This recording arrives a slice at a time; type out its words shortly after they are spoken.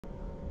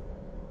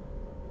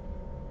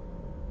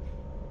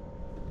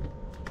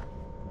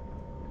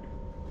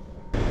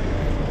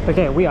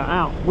Okay, we are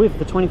out with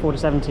the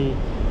 24-70,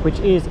 which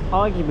is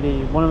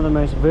arguably one of the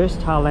most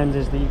versatile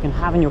lenses that you can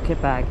have in your kit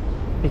bag,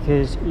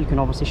 because you can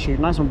obviously shoot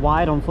nice and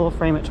wide on full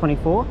frame at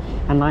 24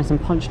 and nice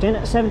and punched in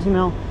at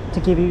 70mm to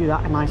give you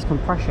that nice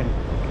compression.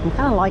 I'm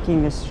kind of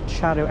liking this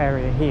shadow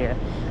area here.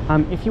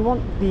 If you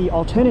want the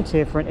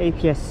alternative for an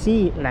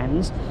APS-C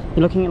lens,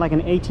 you're looking at like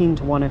an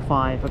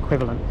 18-105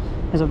 equivalent.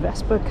 There's a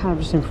Vespa kind of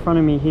just in front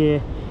of me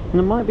here, and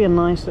it might be a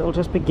nice little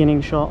just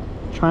beginning shot,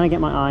 trying to get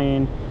my eye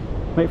in,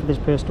 wait for this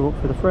person to walk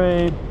through the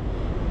frame.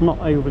 I'm not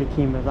overly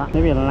keen with that.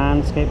 Maybe a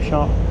landscape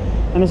shot,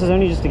 and this is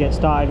only just to get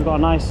started. We've got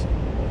a nice,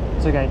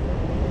 it's okay,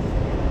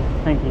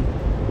 thank you.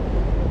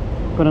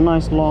 Got a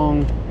nice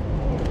long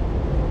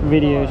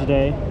video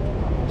today.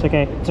 It's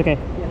okay, it's okay.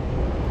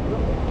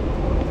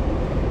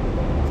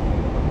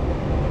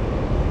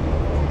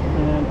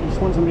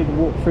 Want somebody to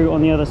walk through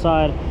on the other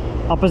side.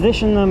 I'll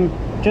position them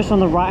just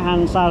on the right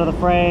hand side of the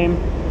frame.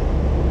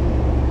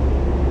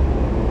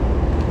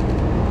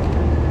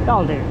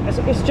 That'll do.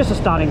 It's just a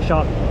starting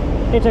shot.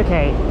 It's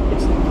okay.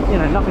 It's, you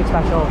know, nothing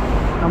special.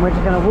 And we're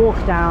just going to walk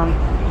down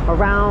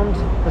around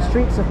the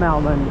streets of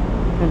Melbourne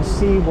and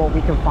see what we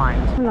can find.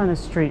 I'm down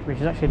this street, which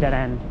is actually a dead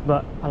end,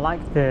 but I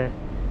like the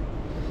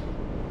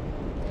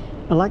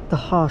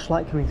harsh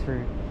light coming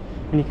through,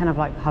 and you kind of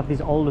like have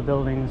these older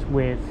buildings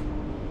with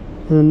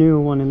the newer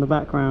one in the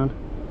background.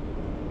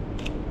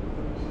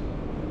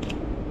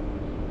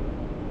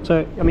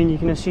 So I mean, you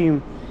can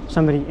assume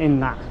somebody in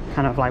that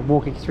kind of like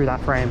walking through that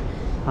frame,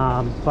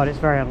 but it's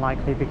very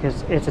unlikely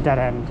because it's a dead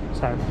end,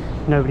 so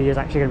nobody is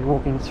actually going to be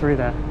walking through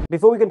there.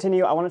 Before we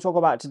continue, I want to talk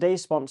about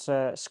today's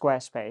sponsor,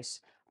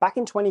 Squarespace. Back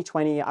in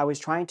 2020, I was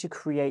trying to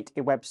create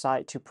a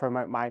website to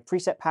promote my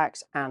preset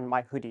packs and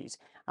my hoodies,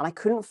 and I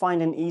couldn't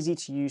find an easy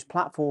to use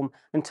platform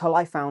until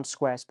I found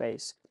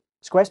Squarespace.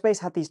 Squarespace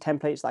had these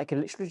templates that I could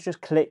literally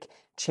just click,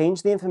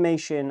 change the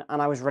information,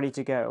 and I was ready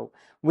to go.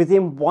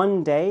 Within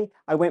one day,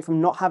 I went from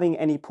not having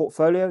any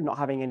portfolio, not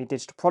having any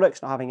digital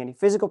products, not having any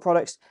physical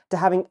products, to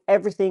having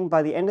everything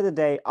by the end of the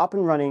day up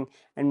and running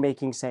and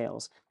making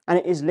sales. And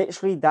it is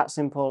literally that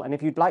simple. And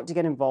if you'd like to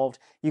get involved,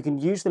 you can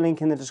use the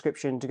link in the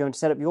description to go and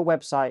set up your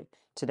website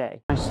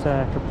today. Nice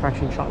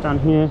compression shot down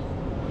here.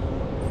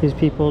 These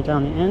people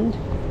down the end.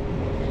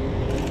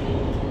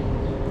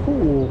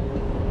 Ooh,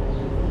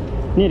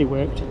 nearly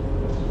worked.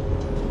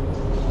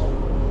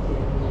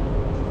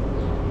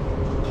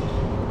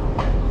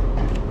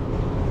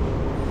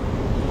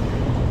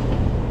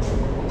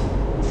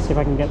 See if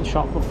I can get the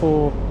shot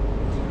before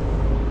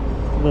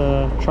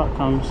the truck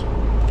comes.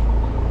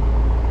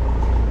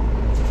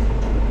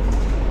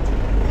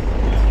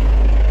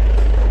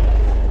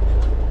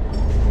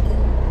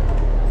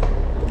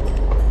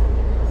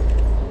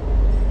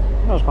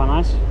 That was quite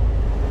nice.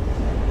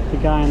 The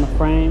guy in the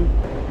frame.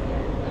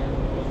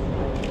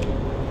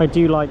 I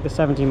do like the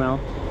 70mm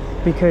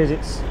because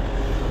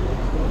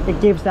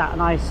it gives that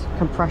nice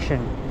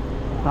compression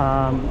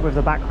with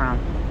the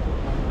background.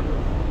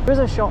 There's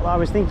a shot that I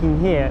was thinking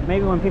here,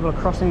 maybe when people are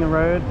crossing the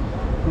road,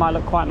 it might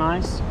look quite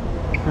nice.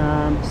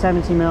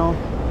 70mm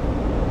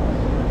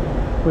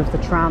with the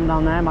tram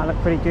down there might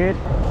look pretty good.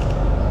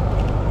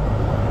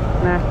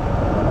 Nah,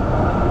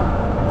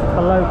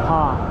 below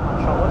par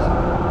that shot was.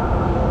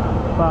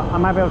 But I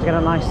might be able to get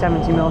a nice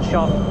 70mm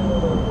shot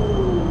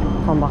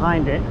from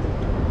behind it.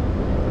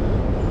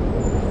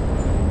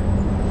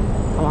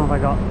 How long have I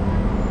got?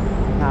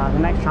 The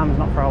next tram's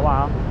not for a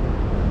while.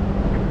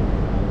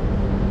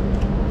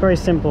 Very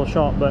simple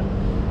shot, but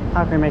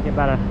how can I make it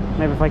better?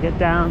 Maybe if I get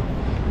down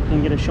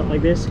and get a shot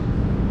like this.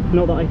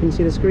 Not that I can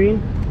see the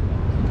screen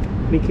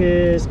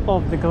because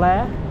of the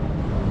glare,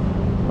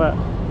 but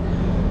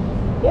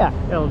yeah,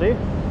 it'll do.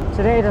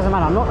 Today it doesn't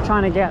matter. I'm not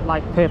trying to get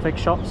like perfect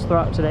shots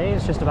throughout today.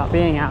 It's just about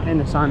being out in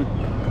the sun,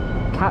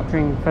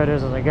 capturing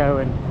photos as I go,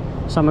 and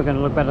some are going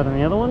to look better than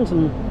the other ones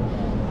and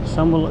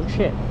some will look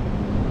shit.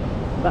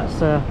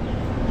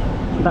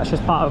 That's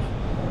just part of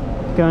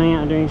going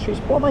out and doing streets.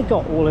 What have I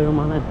got all over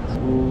my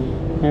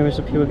lens? There is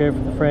a people go for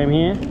the frame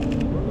here.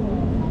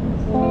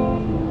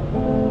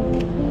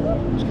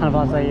 Just kind of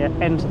as they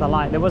enter the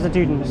light. There was a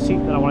dude in a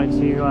suit that I wanted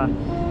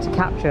to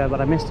capture, but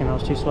I missed him. I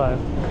was too slow.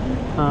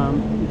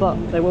 But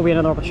there will be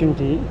another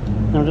opportunity,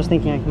 and I'm just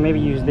thinking I can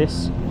maybe use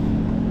this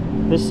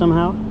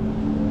somehow.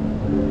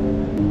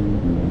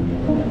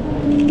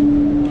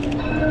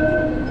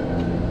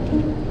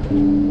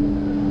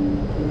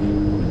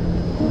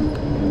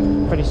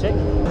 Pretty sick.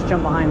 Just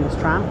jump behind this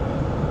tram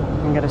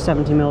and get a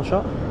 70mm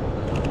shot.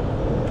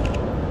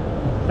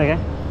 Okay,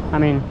 I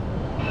mean,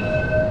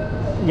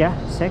 yeah,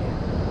 sick.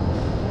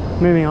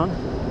 Moving on.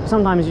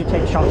 Sometimes you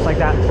take shots like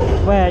that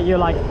where you're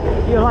like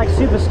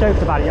super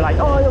stoked about it. You're like,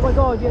 oh my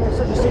god, yeah,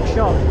 such a sick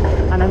shot.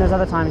 And then there's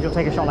other times you'll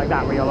take a shot like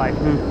that where you're like,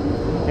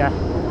 yeah,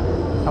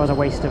 that was a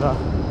waste of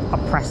a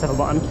press of a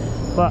button.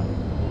 But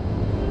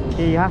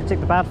you have to take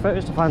the bad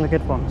photos to find the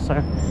good ones.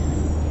 So.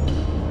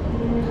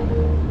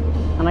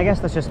 And I guess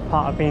that's just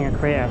part of being a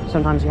creator.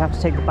 Sometimes you have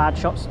to take the bad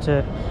shots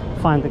to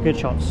find the good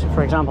shots.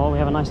 For example, we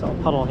have a nice little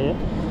puddle here.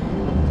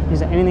 Is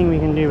there anything we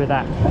can do with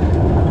that?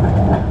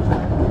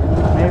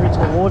 maybe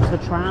towards the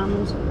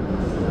trams.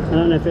 I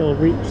don't know if it'll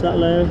reach that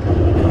low.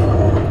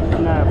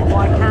 No, but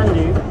what I can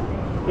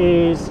do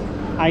is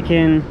I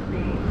can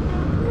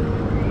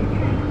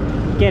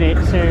get it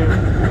so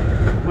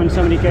when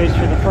somebody goes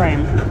through the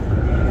frame,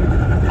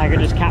 I could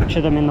just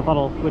capture them in the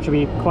puddle, which will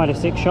be quite a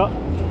sick shot.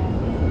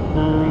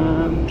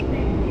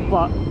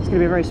 But it's going to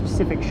be a very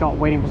specific shot,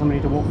 waiting for somebody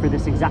to walk through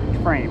this exact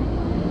frame.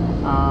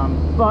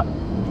 But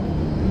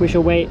we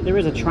shall wait. There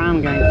is a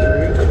tram going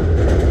through.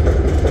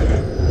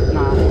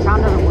 Nah, the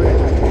tram doesn't work.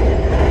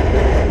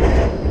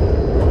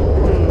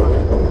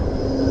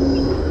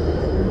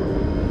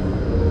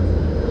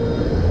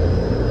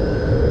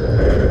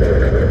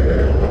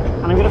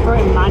 And I'm going to throw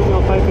it in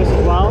manual focus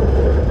as well,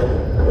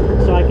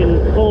 so I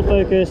can pull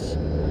focus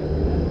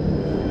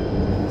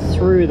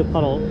through the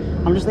puddle.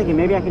 I'm just thinking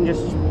maybe I can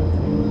just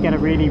get a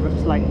really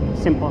like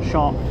simple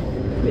shot.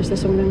 Is there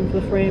someone going for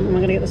the frame? Am I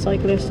going to get the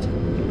cyclist?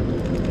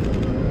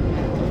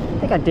 I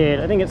think I did.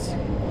 I think it's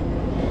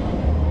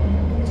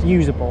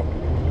usable.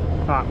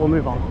 Alright, we'll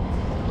move on.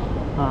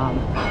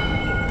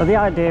 But the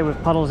idea with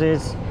puddles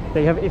is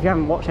that if you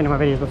haven't watched any of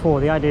my videos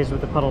before, the idea is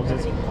with the puddles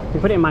is you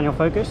put it in manual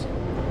focus,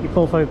 you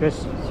pull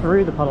focus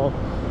through the puddle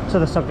to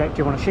the subject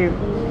you want to shoot,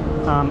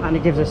 and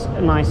it gives us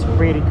a nice,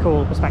 really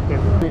cool perspective.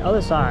 On the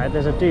other side,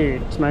 there's a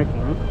dude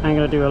smoking. I'm going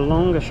to do a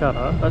longer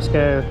shutter. Let's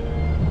go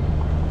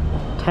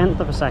 1/10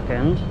 of a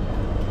second,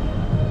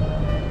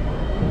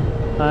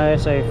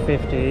 ISO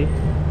 50,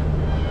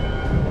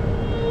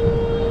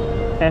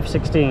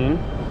 f/16,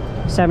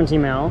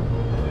 70mm.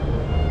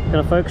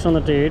 Going to focus on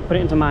the dude, put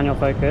it into manual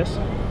focus.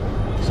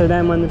 So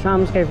then when the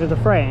trams go through the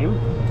frame,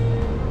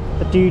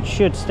 the dude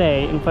should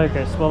stay in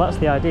focus. Well, that's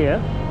the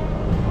idea.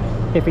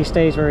 If he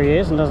stays where he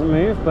is and doesn't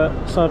move, but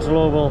Sod's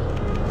Law will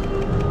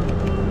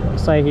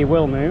say he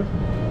will move.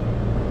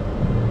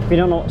 If you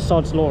don't know what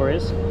Sod's Law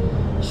is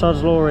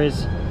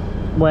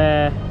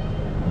where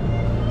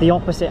the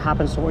opposite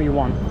happens to what you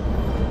want.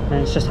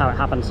 And it's just how it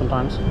happens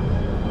sometimes.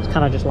 It's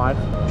kind of just life.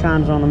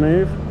 Trams are on the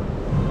move.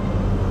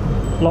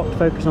 Locked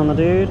focus on the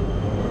dude.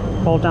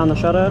 Hold down the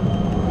shutter.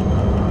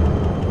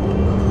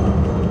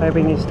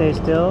 Hoping he stays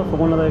still for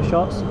one of those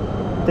shots.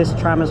 This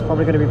tram is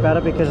probably going to be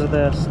better because of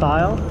the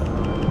style.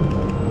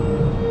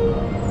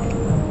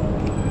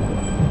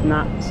 And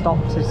that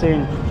stopped too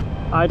soon.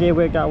 Idea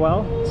worked out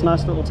well. It's a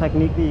nice little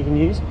technique that you can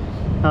use.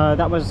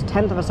 That was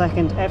 1/10 of a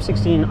second,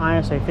 f/16,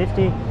 ISO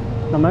 50.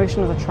 The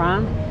motion of the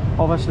tram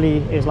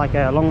obviously is like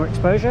a longer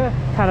exposure,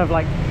 kind of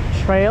like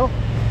trail,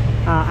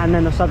 and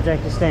then the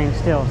subject is staying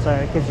still, so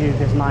it gives you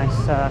this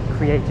nice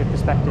creative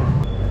perspective.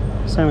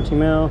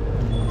 70mm,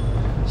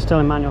 still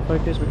in manual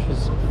focus, which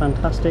is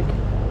fantastic.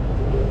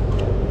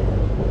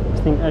 I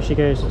think as she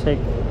goes to take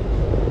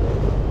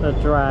a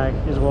drag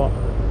is what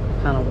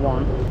I kind of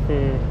want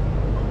here.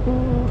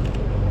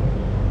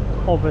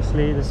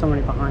 Obviously there's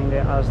somebody behind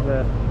it as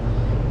the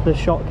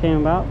shot came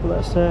about, but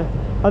that's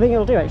I think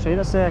it'll do actually.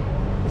 It's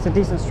a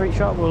decent street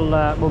shot.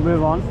 We'll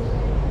move on,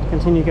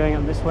 continue going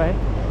up this way.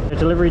 The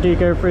delivery do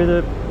go through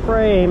the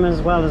frame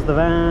as well as the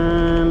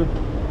van.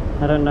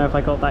 I don't know if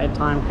I got that in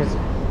time because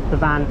the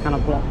van kind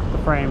of blocked the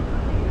frame.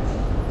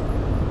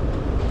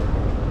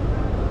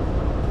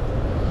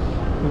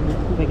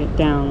 Make it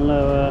down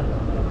lower,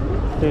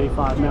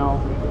 35mm,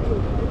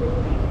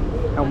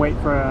 and wait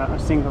for a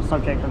single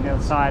subject on the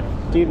other side.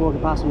 Dude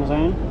walking past on his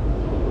own.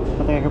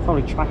 I think I could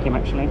probably track him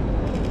actually.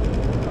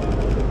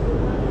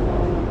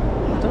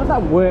 I don't know if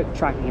that worked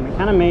tracking him. It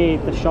kind of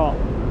made the shot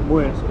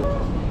worse.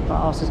 What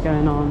else is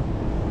going on?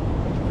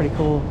 It's a pretty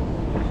cool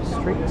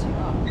street.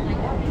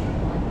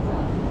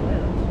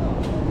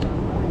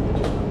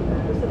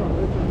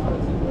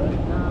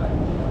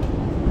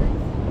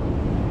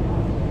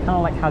 Kind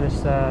of like how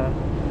this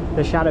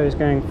the shadow is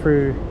going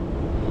through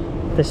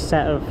this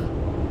set of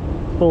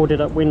boarded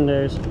up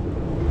windows.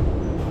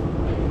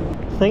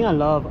 The thing I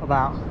love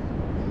about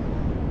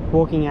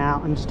walking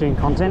out and just doing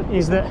content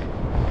is that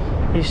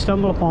you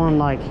stumble upon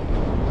like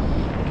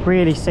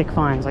really sick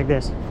finds like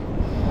this.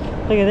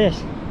 Look at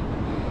this.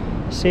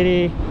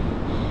 City,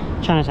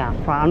 Chinatown.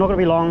 Right, I'm not going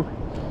to be long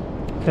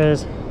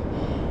because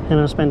I'm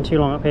going to spend too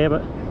long up here,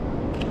 but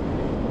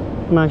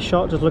nice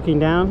shot just looking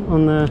down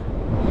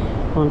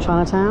on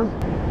Chinatown.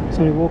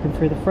 Somebody walking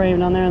through the frame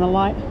down there in the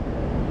light.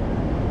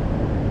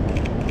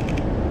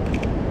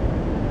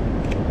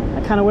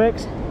 That kind of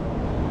works.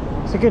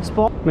 It's a good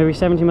spot. Maybe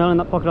 70mm in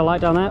that pocket of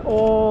light down there.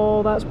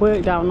 Oh, that's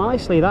worked out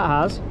nicely, that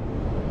has.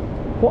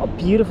 What a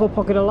beautiful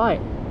pocket of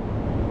light.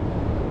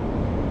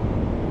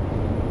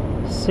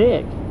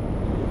 Sick.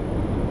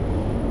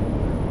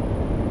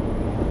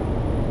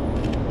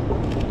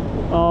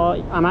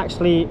 Oh, I'm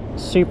actually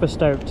super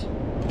stoked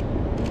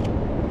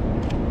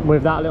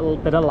with that little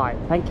bit of light.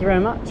 Thank you very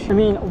much. I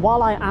mean,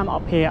 while I am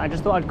up here, I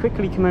just thought I'd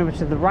quickly come over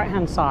to the right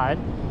hand side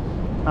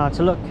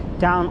to look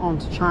down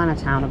onto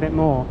Chinatown a bit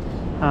more,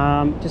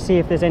 to see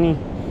if there's any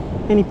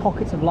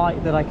pockets of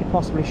light that I could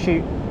possibly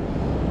shoot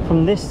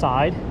from this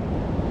side.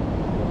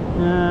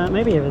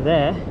 Maybe over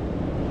there.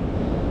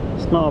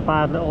 It's not a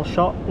bad little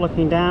shot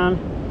looking down.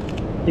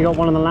 You got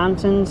one of the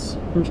lanterns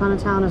from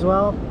Chinatown as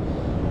well.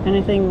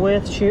 Anything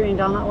worth shooting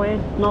down that way?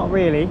 Not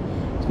really.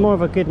 It's more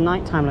of a good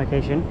nighttime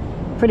location.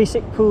 Pretty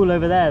sick pool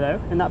over there though,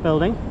 in that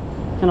building.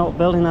 I don't know what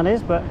building that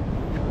is, but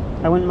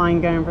I wouldn't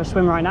mind going for a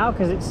swim right now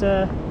because it's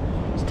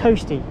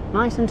toasty,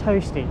 nice and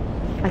toasty.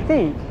 I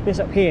think this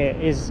up here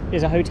is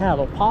a hotel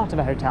or part of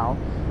a hotel,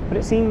 but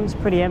it seems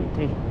pretty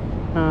empty.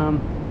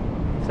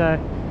 So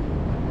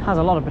it has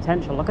a lot of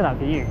potential. Look at that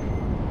view.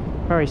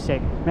 Very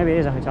sick. Maybe it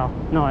is a hotel.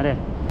 No idea.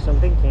 So I'm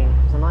thinking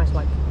there's a nice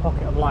like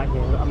pocket of light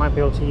here that I might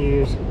be able to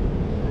use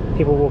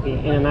people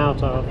walking in and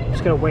out of. I'm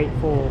just going to wait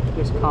for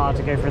this car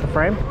to go through the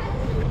frame,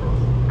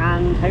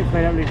 and hopefully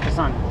I don't lose the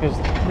sun because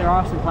there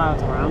are some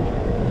clouds around.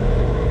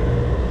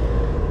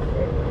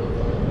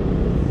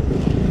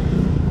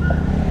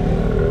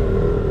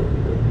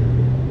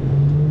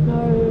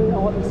 No, I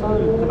want the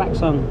sun, the back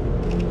sun.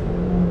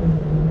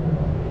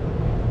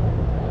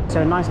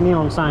 So a nice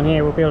neon sign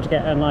here, we'll be able to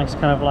get a nice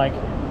kind of like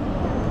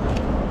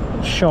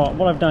shot.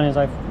 What I've done is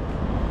I've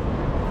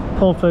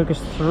pulled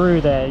focus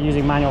through there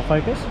using manual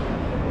focus.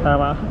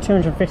 About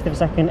 250 per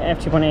second,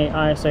 F2.8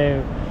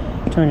 ISO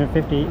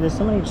 250. There's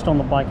somebody just on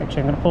the bike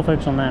actually. I'm going to pull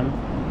focus on them.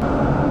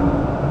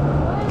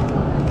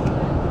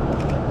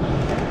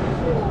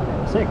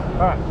 Sick.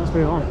 Alright, let's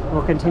move on.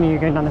 We'll continue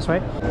going down this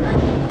way.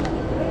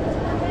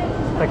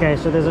 Okay,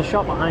 so there's a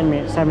shot behind me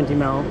at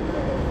 70mm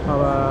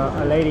of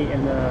a lady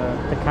in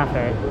the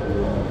cafe.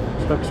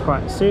 This looks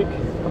quite sick.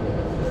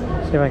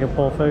 See if I can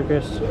pull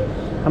focus.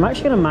 I'm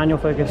actually going to manual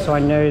focus so I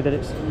know that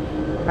it's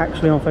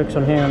actually on focus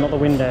on here and not the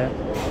window.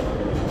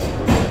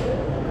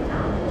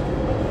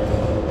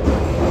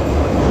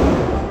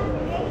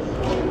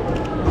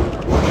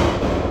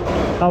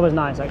 That was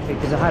nice actually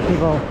because I had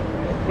people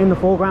in the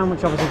foreground,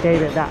 which obviously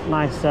gave it that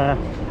nice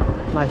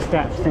nice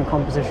depth and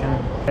composition.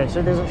 Okay,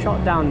 so there's a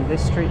shot down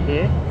this street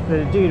here.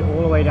 There's a dude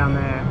all the way down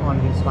there on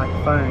his like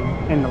phone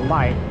in the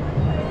light.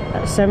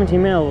 At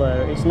 70mm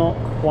though, it's not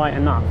quite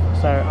enough.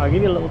 So I'll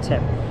give you a little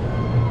tip.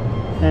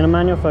 And a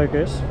manual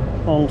focus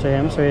onto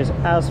him so he's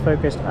as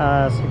focused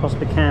as he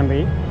possibly can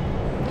be.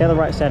 Get the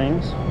right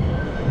settings.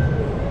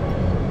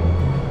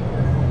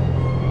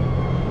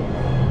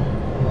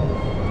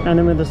 And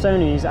then with the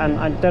Sonys, and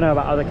I don't know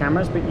about other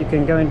cameras, but you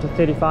can go into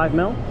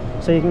 35mm,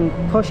 so you can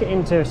push it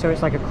into so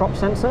it's like a crop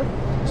sensor.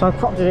 So I've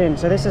cropped it in,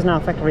 so this is now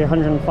effectively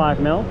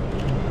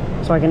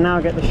 105mm, so I can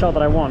now get the shot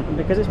that I want. And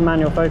because it's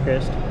manual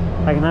focused,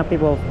 I can have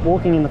people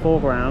walking in the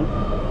foreground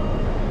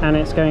and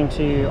it's going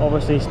to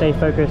obviously stay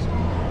focused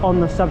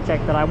on the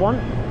subject that I want.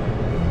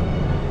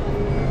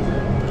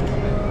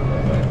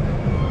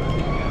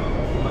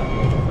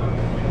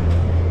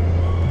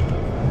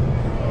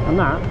 And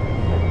that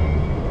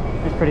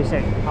is pretty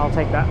sick. I'll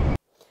take that.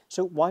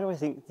 So why do I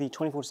think the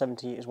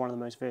 24-70 is one of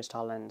the most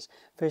versatile lenses?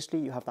 Firstly,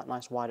 you have that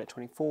nice wide at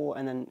 24,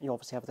 and then you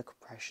obviously have the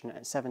compression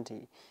at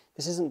 70.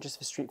 This isn't just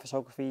for street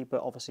photography,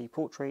 but obviously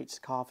portraits,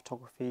 car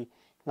photography,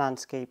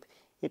 landscape.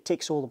 It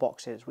ticks all the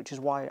boxes, which is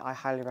why I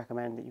highly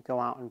recommend that you go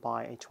out and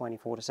buy a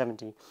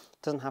 24-70. It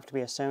doesn't have to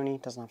be a Sony,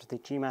 it doesn't have to be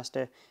G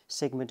Master,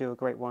 Sigma do a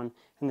great one,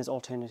 and there's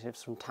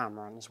alternatives from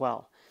Tamron as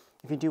well.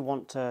 If you do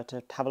want to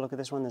have a look at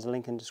this one, there's a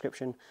link in the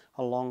description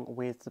along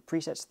with the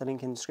presets, the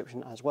link in the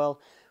description as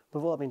well. But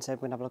with all that being said,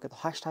 we're going to have a look at the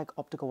hashtag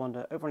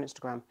OpticalWander over on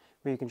Instagram,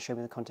 where you can show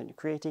me the content you're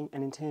creating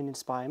and in turn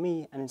inspire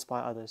me and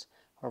inspire others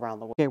around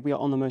the world. Okay, we are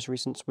on the most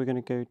recent, so we're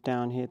going to go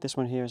down here. This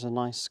one here is a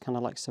nice kind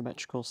of like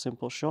symmetrical,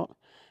 simple shot.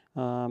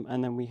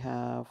 And then we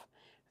have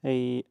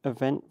a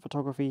event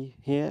photography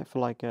here for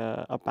like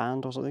a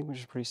band or something, which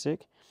is pretty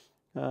sick.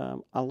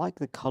 I like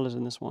the colors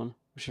in this one,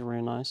 which is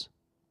really nice.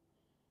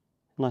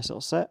 Nice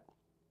little set.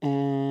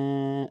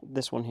 And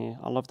this one here,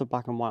 I love the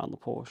black and white on the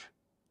Porsche.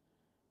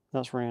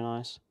 That's really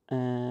nice.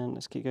 And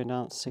let's keep going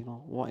down the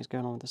signal. What is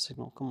going on with the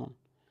signal? Come on.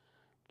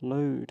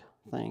 Load.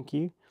 Thank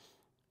you.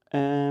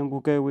 And we'll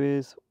go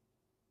with,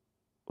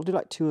 we'll do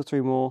like 2 or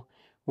 3 more.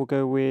 We'll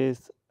go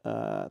with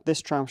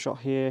this tram shot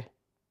here.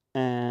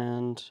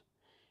 And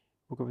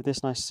we'll go with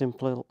this nice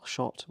simple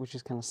shot, which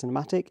is kind of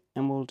cinematic.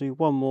 And we'll do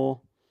one more.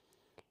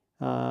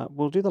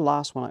 We'll do the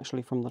last one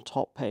actually from the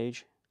top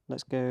page.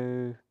 Let's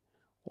go.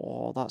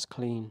 Oh, that's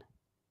clean.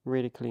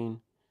 Really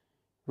clean.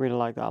 Really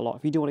like that a lot.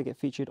 If you do want to get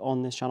featured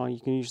on this channel, you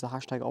can use the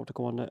hashtag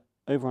OpticalWander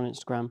over on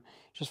Instagram.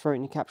 Just throw it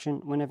in your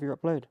caption whenever you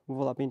upload. With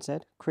all that being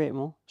said, create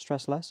more,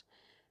 stress less,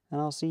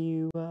 and I'll see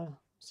you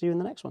in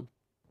the next one.